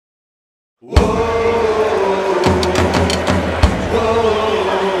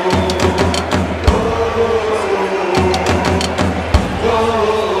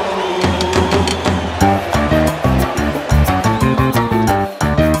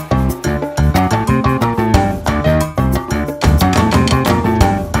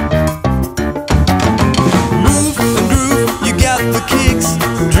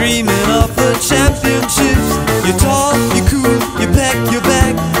Dreaming of the championships. You're tall, you're cool, you pack your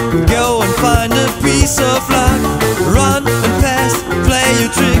bag, go and find a piece of luck. Run and pass, play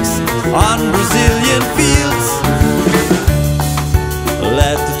your tricks on Brazilian fields.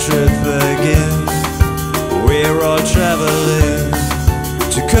 Let the trip begin. We're all traveling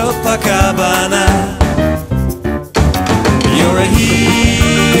to Copacabana. You're a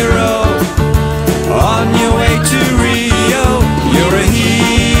hero on your way to Rio. You're a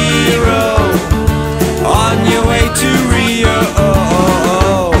hero on your way to Rio.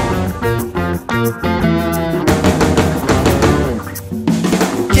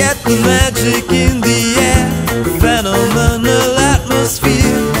 Get the magic